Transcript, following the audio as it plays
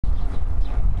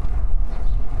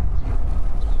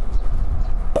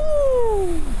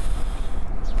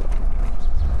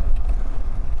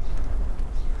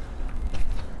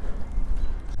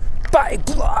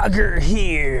BikeBlogger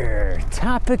here.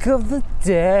 Topic of the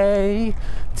day.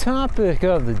 Topic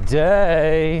of the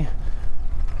day.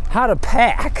 How to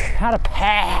pack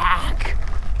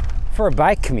for a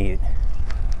bike commute.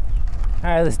 All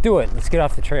right, let's do it. Let's get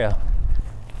off the trail.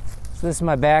 So this is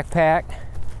my backpack.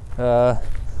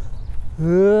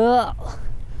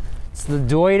 It's the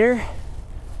Deuter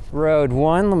Road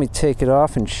 1. Let me take it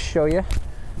off and show you.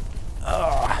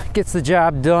 Gets the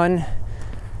job done.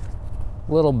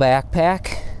 Little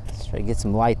backpack. Let's try to get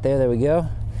some light there. There we go.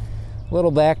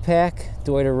 Little backpack,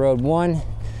 Deuter Road 1.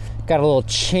 Got a little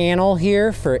channel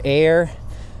here for air.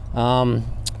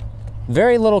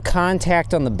 Very little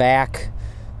contact on the back.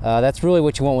 That's really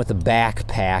what you want with a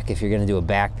backpack if you're going to do a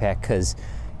backpack, because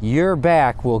your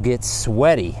back will get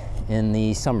sweaty in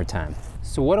the summertime.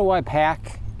 So what do I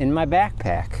pack in my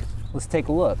backpack? Let's take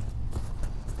a look.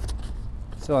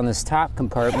 So on this top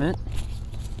compartment,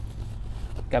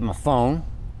 got my phone.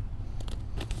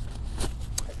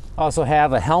 Also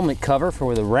have a helmet cover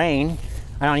for the rain.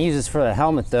 I don't use this for the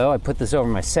helmet though. I put this over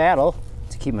my saddle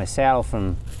to keep my saddle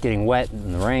from getting wet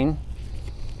in the rain.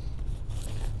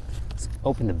 Let's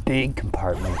open the big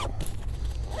compartment.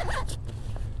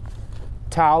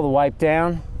 Towel to wipe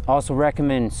down. Also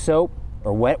recommend soap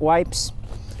or wet wipes.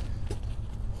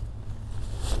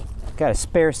 Got a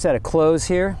spare set of clothes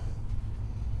here.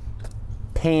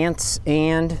 Pants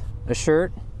and a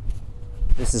shirt.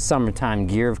 This is summertime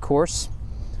gear, of course.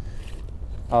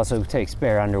 Also take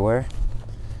spare underwear.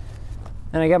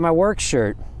 And I got my work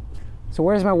shirt. So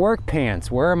where's my work pants?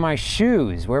 Where are my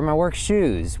shoes? Where are my work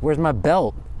shoes? Where's my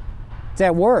belt? It's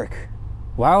at work.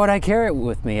 Why would I carry it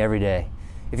with me every day?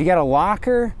 If you got a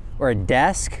locker or a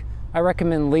desk, I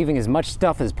recommend leaving as much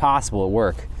stuff as possible at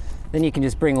work. Then you can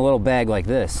just bring a little bag like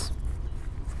this.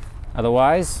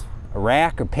 Otherwise, a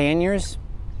rack or panniers,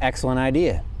 excellent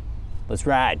idea. Let's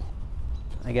ride.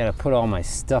 I gotta put all my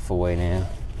stuff away now.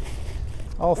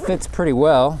 All fits pretty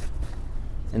well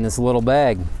in this little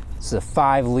bag. This is a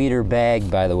 5-liter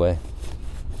bag, by the way.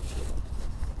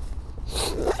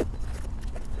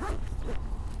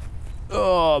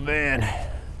 Oh man,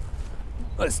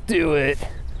 let's do it.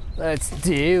 Let's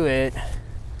do it.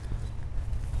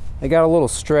 I got a little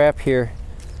strap here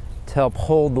to help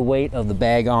hold the weight of the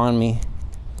bag on me.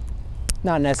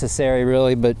 Not necessary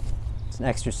really, but it's an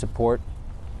extra support.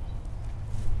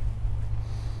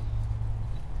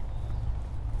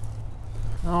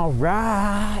 All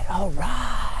right,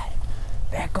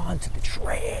 back onto the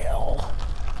trail.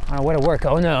 On our way to work.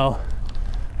 Oh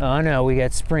no, we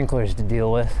got sprinklers to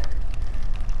deal with.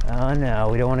 Oh no,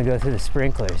 we don't want to go through the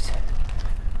sprinklers.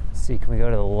 Let's see, can we go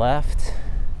to the left,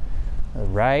 the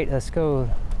right? Let's go.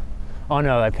 Oh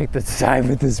no, I picked the side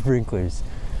with the sprinklers.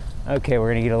 Okay, we're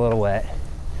gonna get a little wet.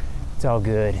 It's all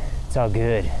good, it's all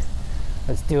good.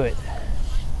 Let's do it.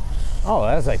 Oh,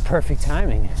 that was like perfect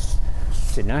timing.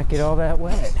 Did not get all that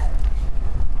wet.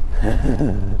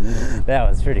 That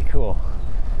was pretty cool.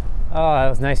 Oh, that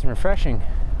was nice and refreshing.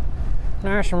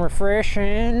 Nice and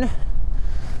refreshing.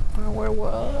 On our way to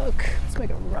work. Let's make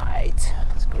it right.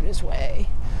 Let's go this way.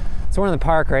 So we're in the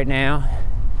park right now.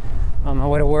 On my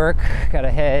way to work.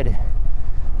 Gotta head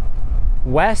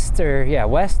west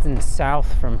and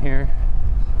south from here.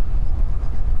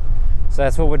 So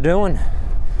that's what we're doing.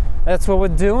 That's what we're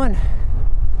doing.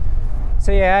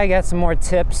 So yeah, I got some more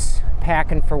tips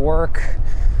packing for work.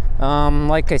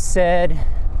 Like I said,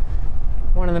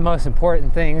 one of the most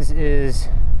important things is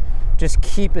just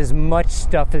keep as much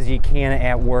stuff as you can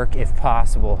at work if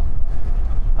possible.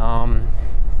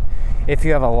 If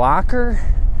you have a locker,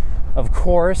 of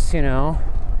course, you know,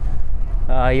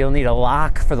 you'll need a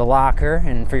lock for the locker,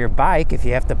 and for your bike, if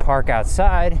you have to park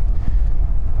outside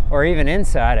or even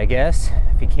inside, I guess,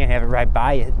 if you can't have it right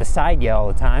beside you all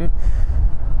the time,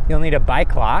 you'll need a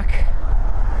bike lock.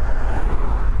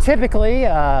 Typically,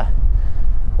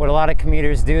 what a lot of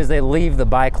commuters do is they leave the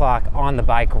bike lock on the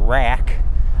bike rack.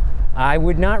 I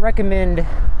would not recommend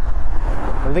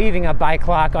leaving a bike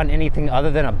lock on anything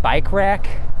other than a bike rack,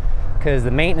 because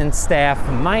the maintenance staff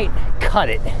might cut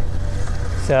it.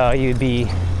 So you'd be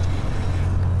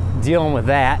dealing with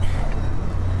that.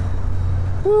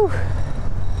 Whew.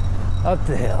 Up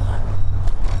the hill.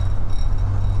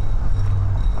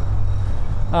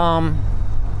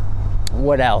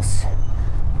 What else?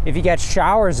 If you got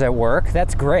showers at work,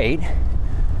 that's great.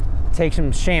 Take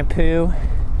some shampoo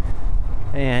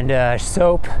and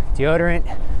soap, deodorant,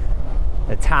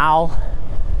 a towel.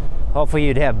 Hopefully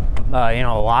you'd have you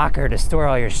know, a locker to store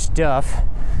all your stuff.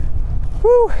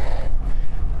 Woo!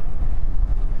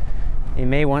 You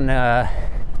may want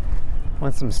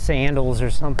some sandals or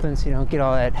something so you don't get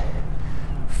all that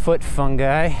foot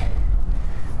fungi.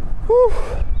 Woo!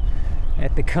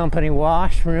 at the company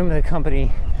washroom, the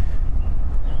company.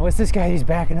 What's this guy? He's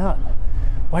backing up.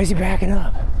 Why is he backing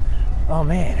up? Oh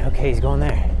man, okay, he's going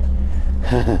there.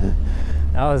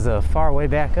 That was a far way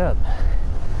back up.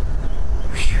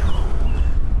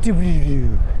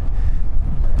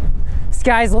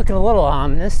 Sky's looking a little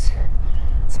ominous.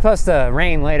 It's supposed to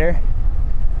rain later.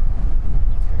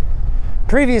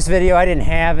 Previous video, I didn't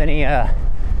have any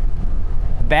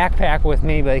backpack with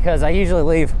me because I usually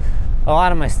leave a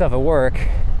lot of my stuff at work.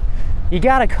 You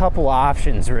got a couple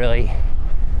options, really.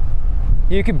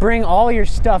 You could bring all your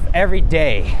stuff every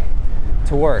day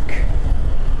to work.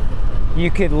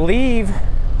 You could leave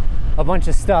a bunch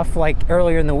of stuff like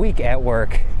earlier in the week at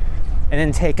work and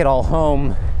then take it all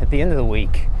home at the end of the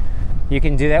week. You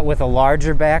can do that with a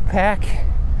larger backpack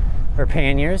or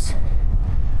panniers.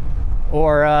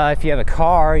 Or if you have a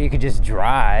car, you could just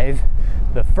drive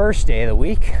the first day of the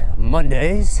week,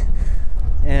 Mondays,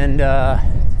 and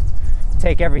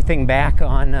take everything back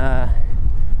on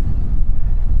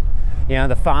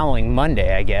the following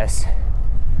Monday, I guess.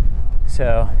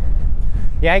 So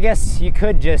yeah, I guess you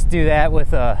could just do that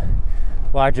with a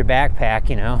larger backpack,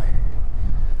 you know,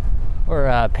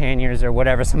 or panniers or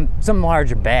whatever, some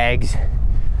larger bags.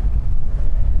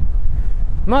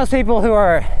 Most people who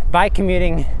are bike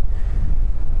commuting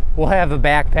will have a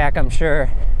backpack, I'm sure.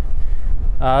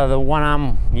 The one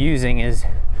I'm using is,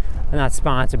 I'm not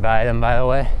sponsored by them, by the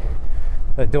way,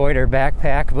 the Deuter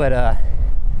backpack, but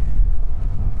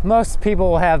most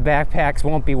people will have backpacks,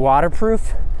 won't be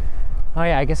waterproof. Oh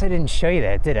yeah, I guess I didn't show you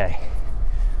that, did I?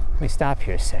 Let me stop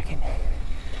here a second.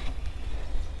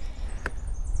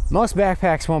 Most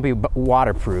backpacks won't be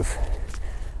waterproof.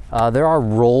 There are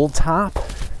roll top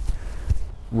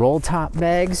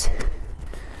bags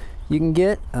you can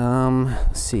get.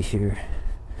 Let's see here.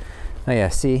 Oh yeah,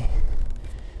 see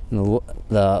in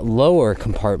the lower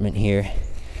compartment here.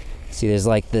 See, there's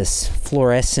like this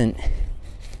fluorescent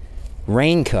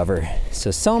rain cover.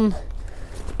 So some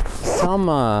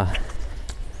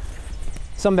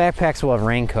backpacks will have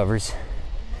rain covers,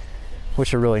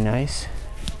 which are really nice.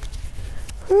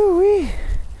 Woo-wee.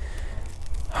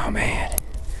 Oh man,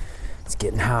 it's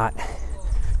getting hot.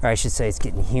 Or I should say it's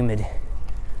getting humid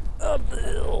up the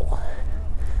hill.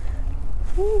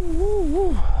 Woo, woo,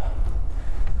 woo.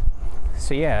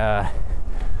 So yeah,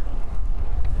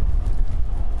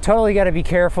 totally got to be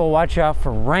careful, watch out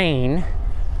for rain.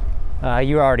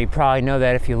 You already probably know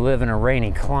that if you live in a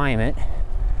rainy climate.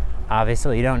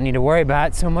 Obviously you don't need to worry about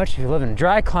it so much if you live in a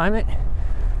dry climate.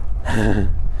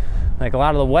 Like a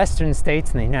lot of the western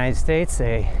states in the United States,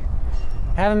 they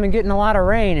haven't been getting a lot of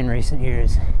rain in recent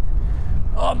years.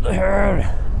 Up the hill,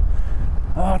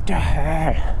 up the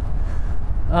hill.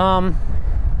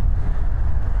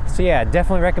 So yeah,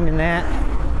 definitely recommend that.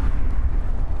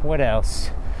 What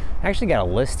else? I actually got a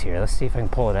list here. Let's see if I can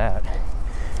pull it out.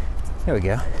 There we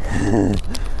go.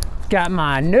 Got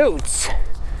my notes.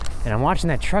 And I'm watching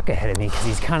that truck ahead of me because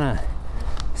he's kind of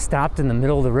stopped in the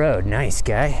middle of the road. Nice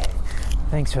guy.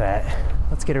 Thanks for that.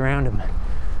 Let's get around him.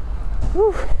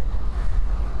 Whew.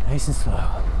 Nice and slow.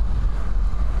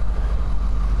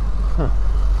 Huh.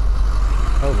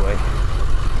 Oh boy.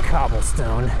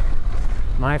 Cobblestone.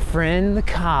 My friend the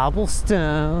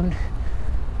cobblestone.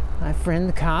 My friend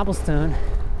the cobblestone.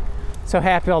 So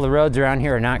happy all the roads around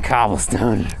here are not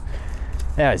cobblestone.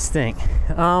 That would stink.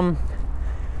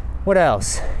 What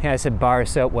else? Yeah, I said bar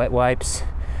soap, wet wipes.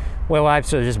 Wet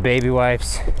wipes are just baby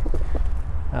wipes.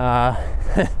 I'll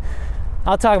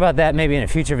talk about that maybe in a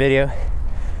future video.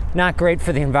 Not great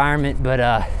for the environment, but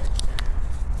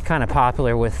kind of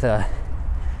popular with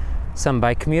some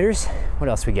bike commuters. What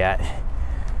else we got?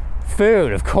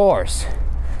 Food, of course.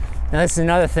 Now this is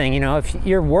another thing, you know, if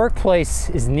your workplace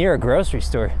is near a grocery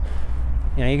store,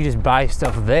 you know, you can just buy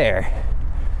stuff there.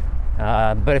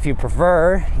 But if you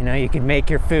prefer, you know, you can make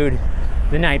your food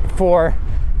the night before,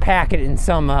 pack it in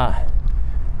some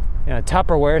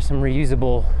Tupperware, some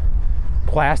reusable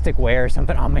plasticware or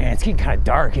something. Oh man, it's getting kind of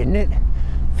dark, isn't it?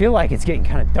 I feel like it's getting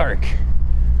kind of dark.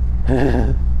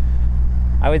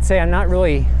 I would say I'm not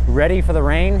really ready for the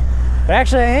rain, but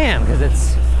actually I am, because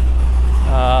it's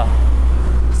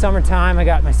summertime. I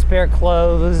got my spare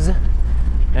clothes,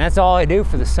 and that's all I do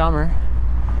for the summer.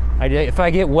 If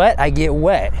I get wet, I get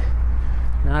wet.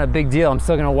 Not a big deal. I'm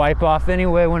still gonna wipe off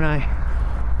anyway when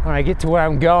I get to where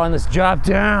I'm going. Let's drop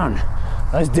down.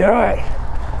 Let's do it.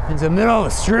 It's the middle of the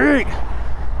street.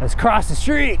 Let's cross the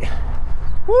street.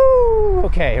 Woo!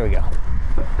 Okay, here we go.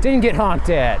 Didn't get honked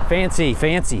at. Fancy,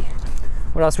 fancy.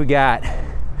 What else we got?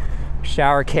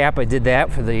 Shower cap. I did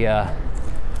that for the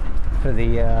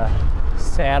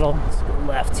saddle. Let's go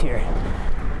left here.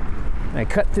 I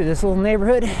cut through this little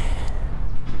neighborhood.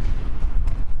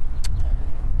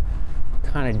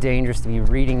 kind of dangerous to be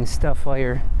reading stuff while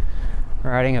you're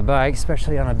riding a bike,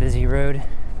 especially on a busy road.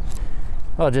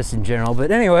 Well, just in general,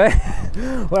 but anyway,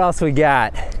 what else we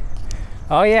got?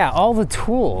 Oh yeah, all the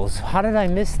tools. How did I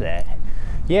miss that?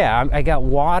 Yeah, I got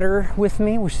water with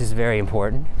me, which is very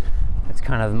important. That's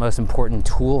kind of the most important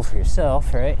tool for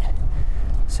yourself, right?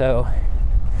 So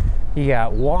you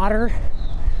got water,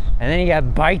 and then you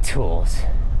got bike tools.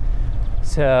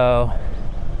 So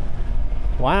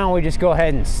why don't we just go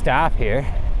ahead and stop here?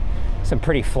 Some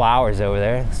pretty flowers over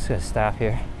there. Let's just stop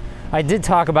here. I did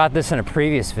talk about this in a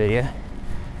previous video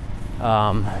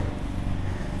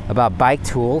about bike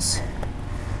tools.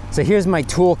 So here's my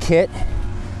tool kit.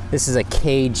 This is a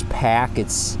cage pack.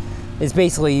 It's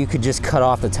basically, you could just cut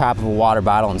off the top of a water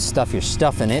bottle and stuff your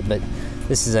stuff in it, but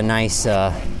this is a nice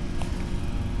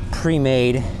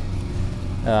pre-made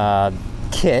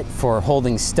kit for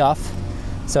holding stuff.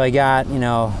 So I got, you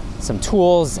know, some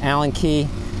tools, Allen key,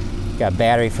 got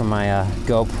battery from my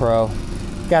GoPro,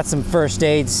 got some first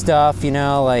aid stuff, you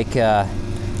know, like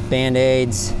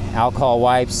Band-Aids, alcohol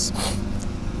wipes,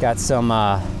 got some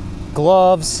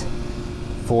gloves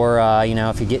for, you know,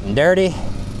 if you're getting dirty.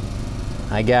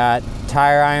 I got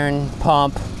tire iron,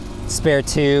 pump, spare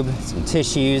tube, some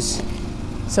tissues.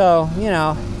 So, you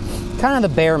know, kind of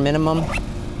the bare minimum.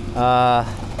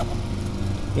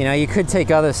 You know, you could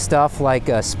take other stuff like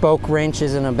a spoke wrench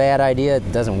isn't a bad idea.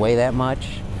 It doesn't weigh that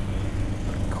much.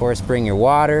 Of course, bring your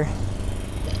water.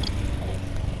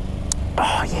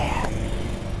 Oh yeah.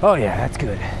 Oh yeah, that's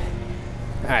good.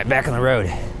 All right, back on the road.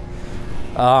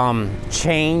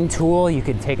 Chain tool, you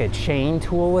could take a chain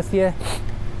tool with you.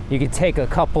 You could take a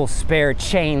couple spare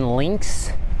chain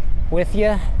links with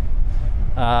you.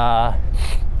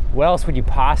 What else would you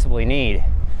possibly need?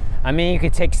 I mean, you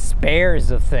could take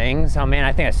spares of things. Oh man,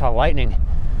 I think I saw lightning.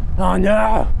 Oh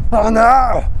no, oh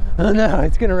no, oh no,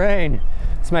 it's gonna rain.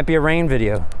 This might be a rain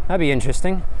video. That'd be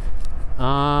interesting.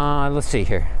 Let's see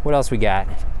here. What else we got?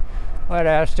 What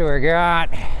else do we got?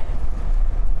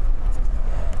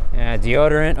 Yeah,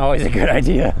 deodorant, always a good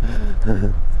idea.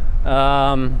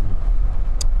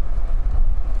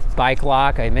 Bike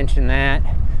lock, I mentioned that.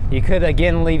 You could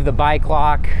again leave the bike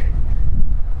lock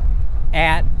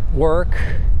at work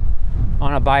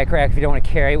on a bike rack if you don't want to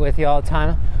carry it with you all the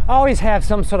time. Always have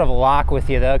some sort of a lock with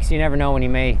you though, because you never know when you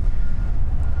may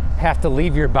have to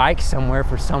leave your bike somewhere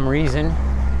for some reason.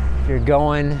 If you're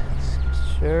going,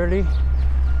 Shirley,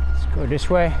 let's go this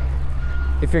way.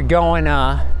 If you're going,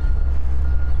 I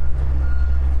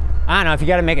don't know, if you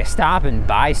got to make a stop and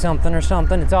buy something or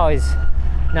something, it's always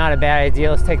not a bad idea.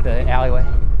 Let's take the alleyway.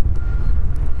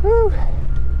 Woo.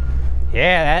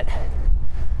 Yeah,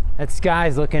 that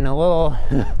sky's looking a little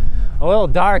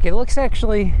dark. It looks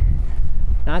actually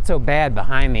not so bad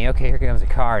behind me. Okay, here comes a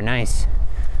car. Nice.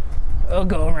 I'll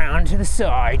go around to the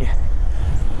side.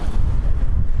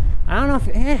 I don't know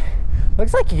if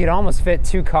looks like you could almost fit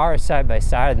two cars side by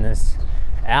side in this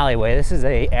alleyway. This is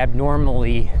a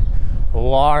abnormally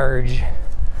large,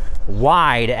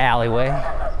 wide alleyway.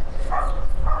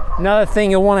 Another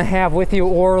thing you'll want to have with you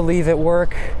or leave at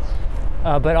work,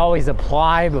 but always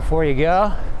apply before you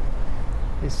go,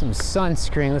 is some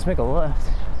sunscreen. Let's make a left.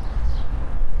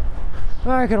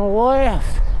 Making a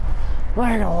left.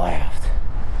 Making a left.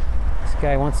 This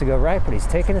guy wants to go right, but he's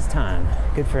taking his time.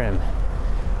 Good for him.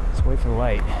 Let's wait for the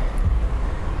light.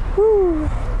 Woo.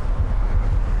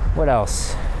 What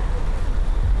else?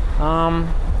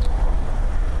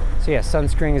 So yeah,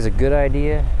 sunscreen is a good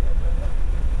idea.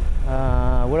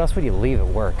 What else would you leave at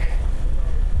work?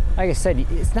 Like I said,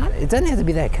 it doesn't have to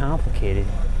be that complicated.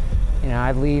 You know,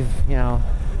 I leave, you know,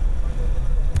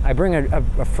 I bring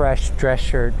a fresh dress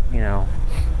shirt, you know,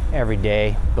 every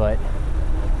day, but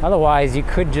otherwise you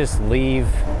could just leave,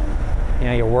 you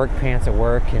know, your work pants at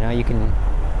work. You know, you can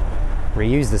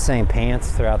reuse the same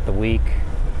pants throughout the week.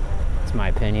 That's my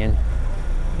opinion.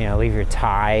 You know, leave your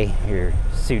tie, your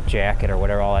suit jacket or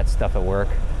whatever, all that stuff at work,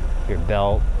 your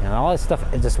belt, you know, all that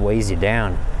stuff, it just weighs you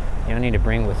down. You don't need to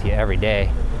bring with you every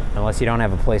day unless you don't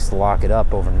have a place to lock it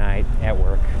up overnight at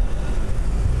work.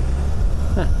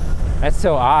 Huh. That's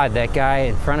so odd. That guy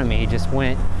in front of me just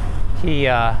went,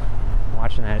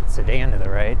 watching that sedan to the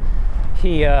right,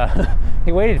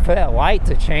 he waited for that light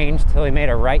to change till he made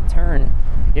a right turn.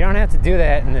 You don't have to do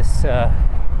that in this,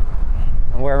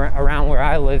 around where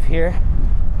I live here,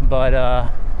 but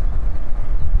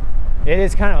it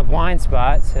is kind of a blind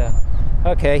spot, so.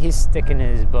 Okay, he's sticking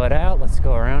his butt out. Let's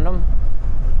go around him.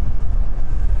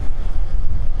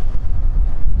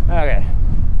 Okay.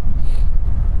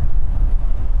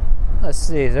 Let's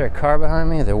see, is there a car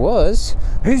behind me? There was.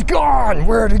 He's gone!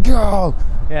 Where'd he go?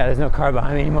 Yeah, there's no car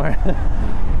behind me anymore.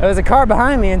 There was a car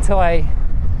behind me until I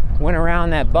went around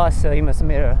that bus, so he must have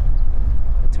made a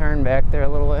turn back there a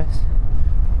little ways.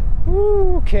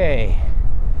 Okay.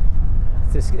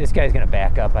 This guy's gonna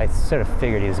back up. I sort of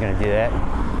figured he was gonna do that.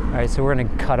 All right, so we're gonna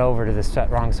cut over to this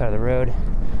wrong side of the road.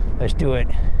 Let's do it.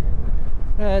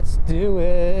 Let's do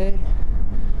it.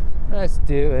 Let's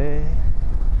do it.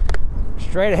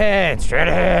 Straight ahead, straight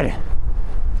ahead.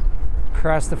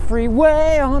 Across the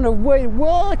freeway on our way to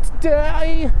work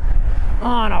today.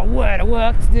 On our way to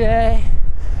work today.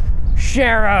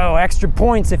 Sharrow, extra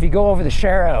points if you go over the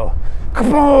Sharrow.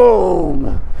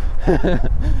 Kaboom!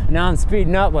 Now I'm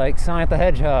speeding up like Sonic the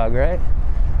Hedgehog, right?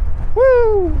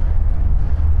 Woo!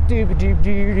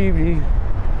 Doobie-doob-doob-doob-doob.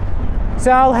 So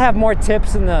I'll have more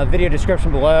tips in the video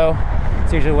description below.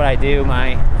 It's usually what I do,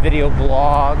 my video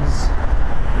blogs,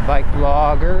 the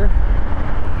BikeBlogger.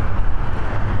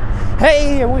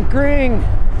 Hey, I went green!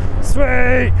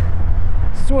 Sweet!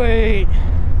 Sweet!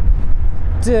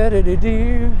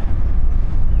 Do-do-do-do.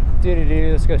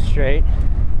 Do-do-do, let's go straight.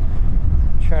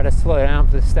 Try to slow down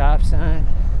for the stop sign.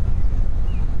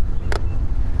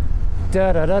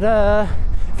 Da-da-da-da.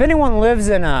 If anyone lives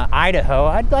in Idaho,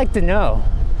 I'd like to know.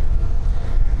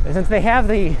 Since they've had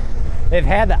the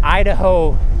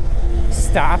Idaho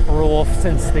stop rule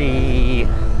since the,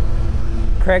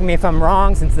 correct me if I'm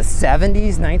wrong, since the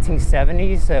 70s,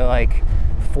 1970s, so like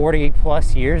 40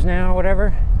 plus years now or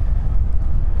whatever.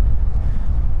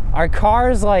 Are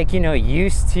cars like, you know,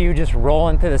 used to just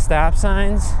rolling through the stop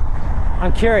signs?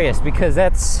 I'm curious because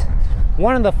that's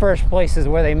one of the first places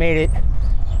where they made it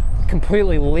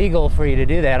completely legal for you to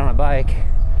do that on a bike.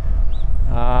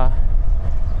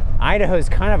 Idaho is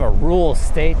kind of a rural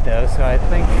state though, so I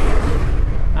think,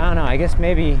 I don't know, I guess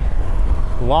maybe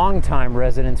longtime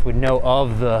residents would know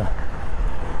of the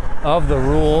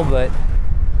rule, but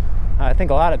I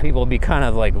think a lot of people would be kind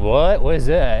of like, what is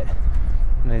that?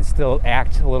 And they'd still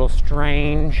act a little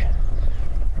strange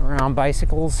around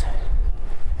bicycles.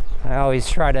 I always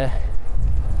try to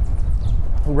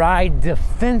ride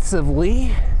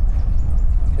defensively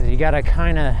because you gotta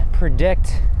kind of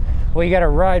predict, well, you gotta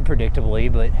ride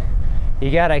predictably, but you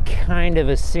gotta kind of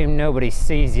assume nobody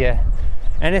sees you.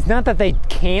 And it's not that they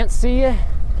can't see you,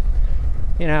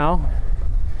 you know,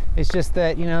 it's just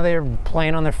that, you know, they're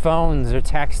playing on their phones or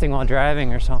texting while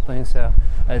driving or something, so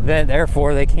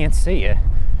therefore they can't see you.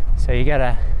 So you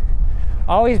gotta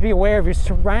always be aware of your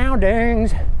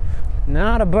surroundings.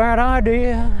 Not a bad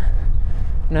idea.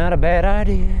 Not a bad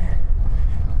idea.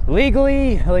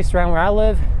 Legally, at least around where I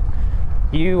live,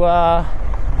 you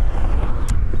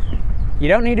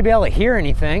don't need to be able to hear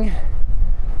anything,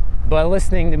 but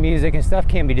listening to music and stuff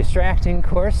can be distracting, of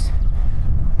course.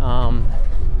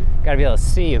 Gotta be able to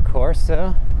see, of course,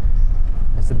 so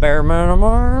that's the bare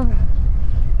minimum.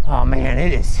 Oh man,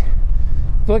 it is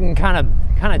looking kind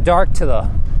of dark to the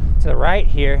right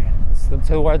here. It's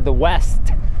toward the west.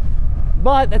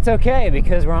 But that's okay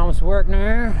because we're almost work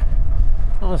now.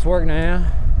 Almost work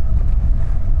now.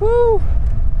 Woo!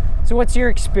 So what's your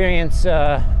experience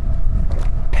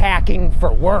packing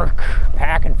for work?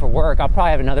 Packing for work. I'll probably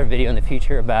have another video in the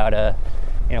future about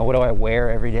you know, what do I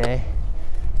wear every day.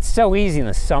 It's so easy in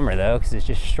the summer though, because it's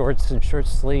just shorts and short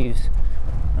sleeves.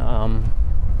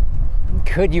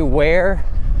 Could you wear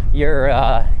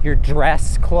your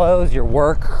dress clothes, your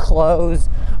work clothes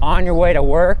on your way to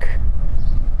work?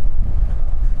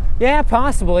 Yeah,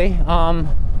 possibly.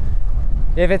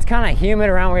 If it's kind of humid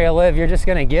around where you live, you're just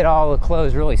gonna get all the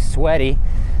clothes really sweaty.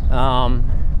 So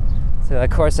of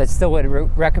course, I still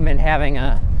would recommend having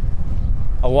a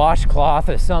washcloth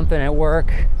or something at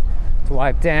work to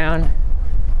wipe down.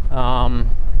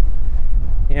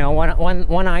 You know,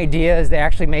 one idea is to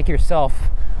actually make yourself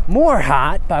more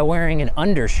hot by wearing an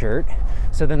undershirt.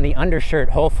 So then the undershirt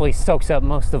hopefully soaks up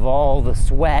most of all the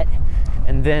sweat,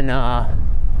 and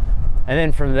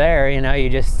then from there, you know, you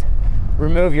just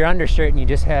remove your undershirt and you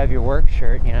just have your work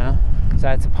shirt, you know.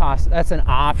 So that's an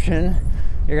option.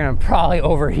 You're gonna probably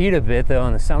overheat a bit though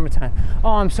in the summertime.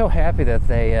 Oh, I'm so happy that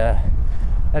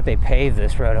they paved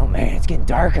this road. Oh man, it's getting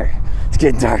darker. It's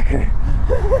getting darker.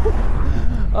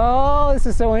 Oh, this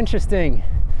is so interesting.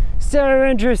 So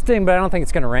interesting, but I don't think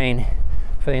it's gonna rain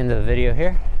for the end of the video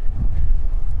here.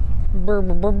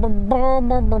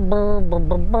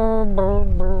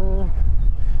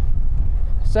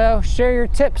 So share your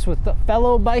tips with the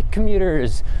fellow bike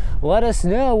commuters. Let us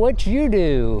know what you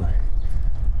do.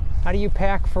 How do you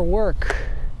pack for work?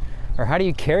 Or how do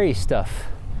you carry stuff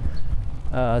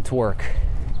to work?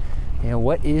 You know,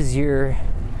 what is your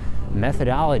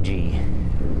methodology?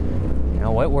 You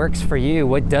know, what works for you?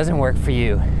 What doesn't work for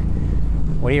you?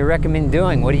 What do you recommend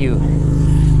doing? What do you...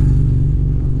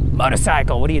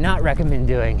 Motorcycle, what do you not recommend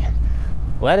doing?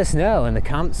 let us know in the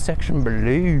comment section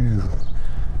below.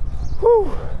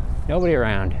 Whew. Nobody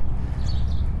around.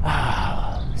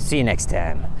 See you next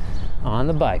time on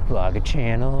the BikeBlogger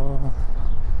channel.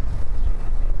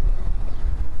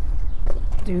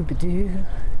 Doobadoo.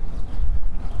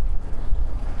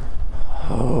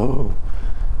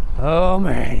 Oh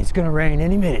man, it's gonna rain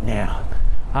any minute now.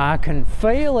 I can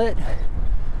feel it.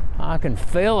 I can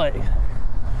feel it.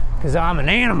 Because I'm an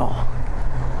animal.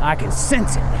 I can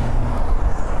sense it.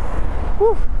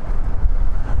 Whew.